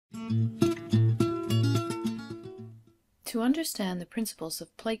To understand the principles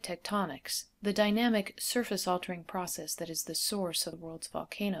of plate tectonics, the dynamic surface-altering process that is the source of the world's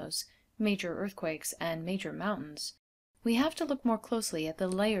volcanoes, major earthquakes, and major mountains, we have to look more closely at the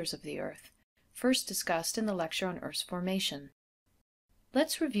layers of the Earth, first discussed in the lecture on Earth's formation.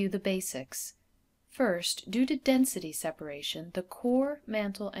 Let's review the basics. First, due to density separation, the core,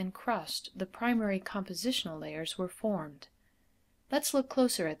 mantle, and crust, the primary compositional layers, were formed. Let's look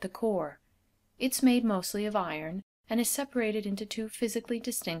closer at the core. It's made mostly of iron, and is separated into two physically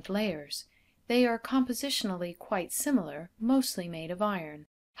distinct layers. They are compositionally quite similar, mostly made of iron.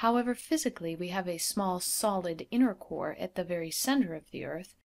 However, physically we have a small solid inner core at the very center of the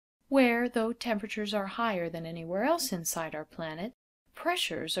Earth, where, though temperatures are higher than anywhere else inside our planet,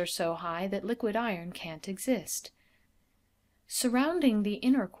 pressures are so high that liquid iron can't exist. Surrounding the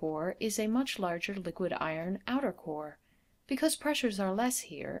inner core is a much larger liquid iron outer core. Because pressures are less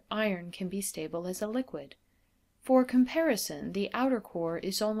here, iron can be stable as a liquid. For comparison, the outer core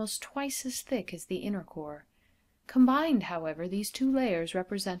is almost twice as thick as the inner core. Combined, however, these two layers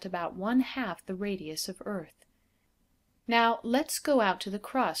represent about 1/2 the radius of Earth. Now, let's go out to the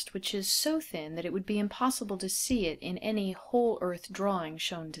crust, which is so thin that it would be impossible to see it in any whole Earth drawing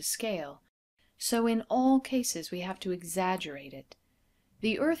shown to scale. So in all cases we have to exaggerate it.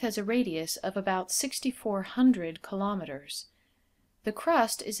 The Earth has a radius of about 6,400 kilometers. The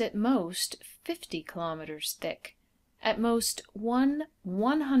crust is at most 50 kilometers thick, at most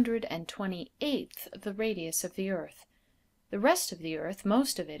 1/128th of the radius of the Earth. The rest of the Earth,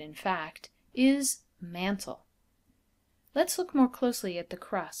 most of it in fact, is mantle. Let's look more closely at the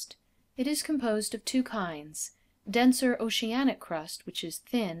crust. It is composed of two kinds: denser oceanic crust, which is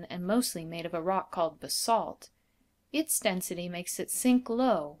thin and mostly made of a rock called basalt. Its density makes it sink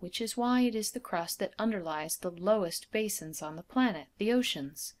low, which is why it is the crust that underlies the lowest basins on the planet, the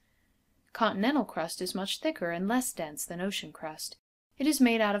oceans. Continental crust is much thicker and less dense than ocean crust. It is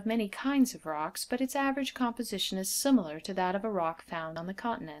made out of many kinds of rocks, but its average composition is similar to that of a rock found on the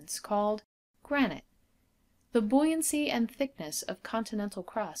continents, called granite. The buoyancy and thickness of continental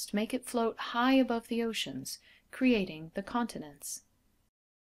crust make it float high above the oceans, creating the continents.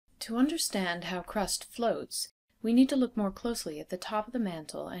 To understand how crust floats, we need to look more closely at the top of the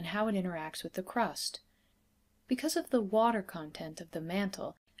mantle and how it interacts with the crust. Because of the water content of the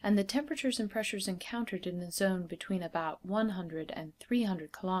mantle and the temperatures and pressures encountered in the zone between about 100 and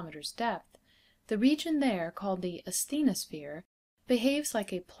 300 kilometers depth, the region there, called the asthenosphere, behaves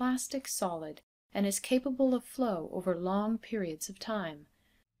like a plastic solid and is capable of flow over long periods of time.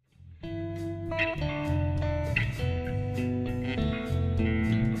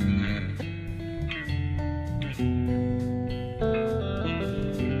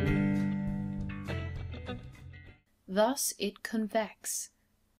 Thus it convects.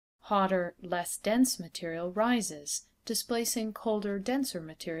 Hotter, less dense material rises, displacing colder, denser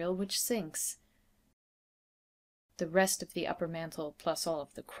material which sinks. The rest of the upper mantle plus all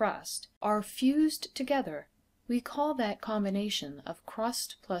of the crust are fused together. We call that combination of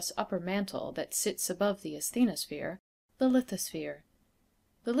crust plus upper mantle that sits above the asthenosphere the lithosphere.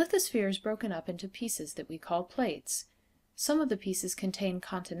 The lithosphere is broken up into pieces that we call plates. Some of the pieces contain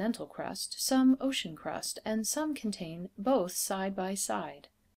continental crust, some ocean crust, and some contain both side by side.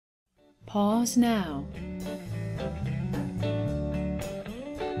 Pause now.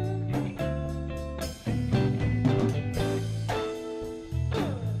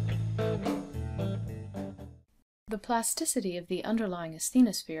 The plasticity of the underlying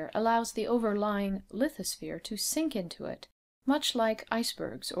asthenosphere allows the overlying lithosphere to sink into it, much like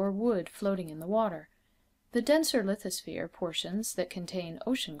icebergs or wood floating in the water. The denser lithosphere portions that contain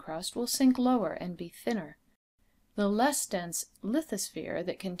ocean crust will sink lower and be thinner. The less dense lithosphere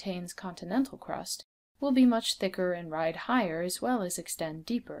that contains continental crust will be much thicker and ride higher as well as extend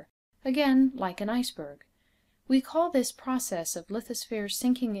deeper, again like an iceberg. We call this process of lithosphere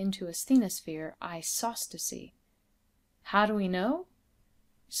sinking into asthenosphere isostasy. How do we know?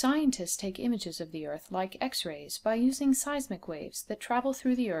 Scientists take images of the Earth like X-rays by using seismic waves that travel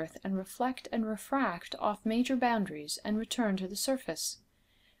through the Earth and reflect and refract off major boundaries and return to the surface.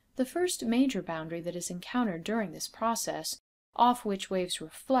 The first major boundary that is encountered during this process, off which waves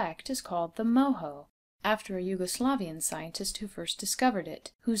reflect, is called the Moho, after a Yugoslavian scientist who first discovered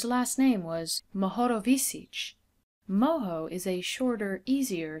it, whose last name was Mohorovicic. Moho is a shorter,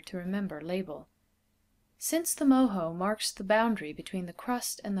 easier to remember label. Since the Moho marks the boundary between the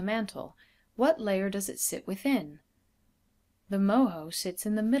crust and the mantle, what layer does it sit within? The Moho sits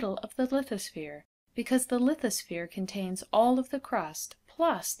in the middle of the lithosphere, because the lithosphere contains all of the crust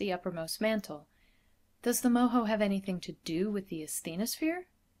plus the uppermost mantle. Does the Moho have anything to do with the asthenosphere?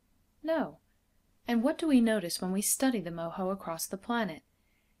 No. And what do we notice when we study the moho across the planet?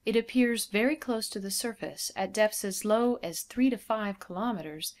 It appears very close to the surface, at depths as low as 3 to 5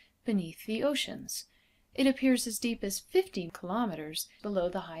 kilometers beneath the oceans. It appears as deep as 50 kilometers below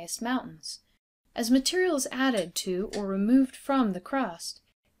the highest mountains. As material is added to or removed from the crust,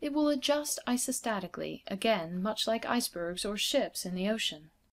 it will adjust isostatically, again much like icebergs or ships in the ocean.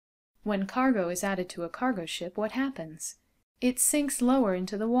 When cargo is added to a cargo ship, what happens? It sinks lower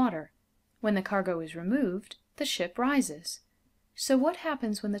into the water. When the cargo is removed, the ship rises. So what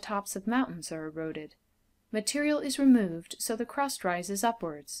happens when the tops of mountains are eroded? Material is removed, so the crust rises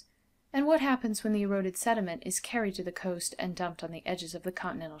upwards. And what happens when the eroded sediment is carried to the coast and dumped on the edges of the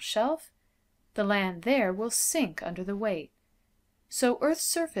continental shelf? The land there will sink under the weight. So Earth's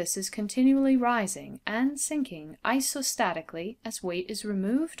surface is continually rising and sinking isostatically as weight is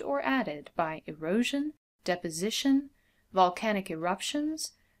removed or added by erosion, deposition, volcanic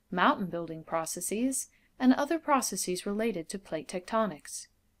eruptions, mountain building processes, and other processes related to plate tectonics.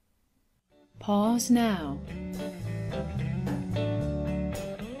 Pause now.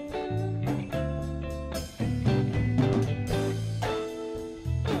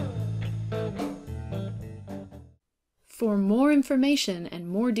 For more information and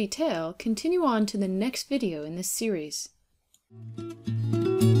more detail, continue on to the next video in this series.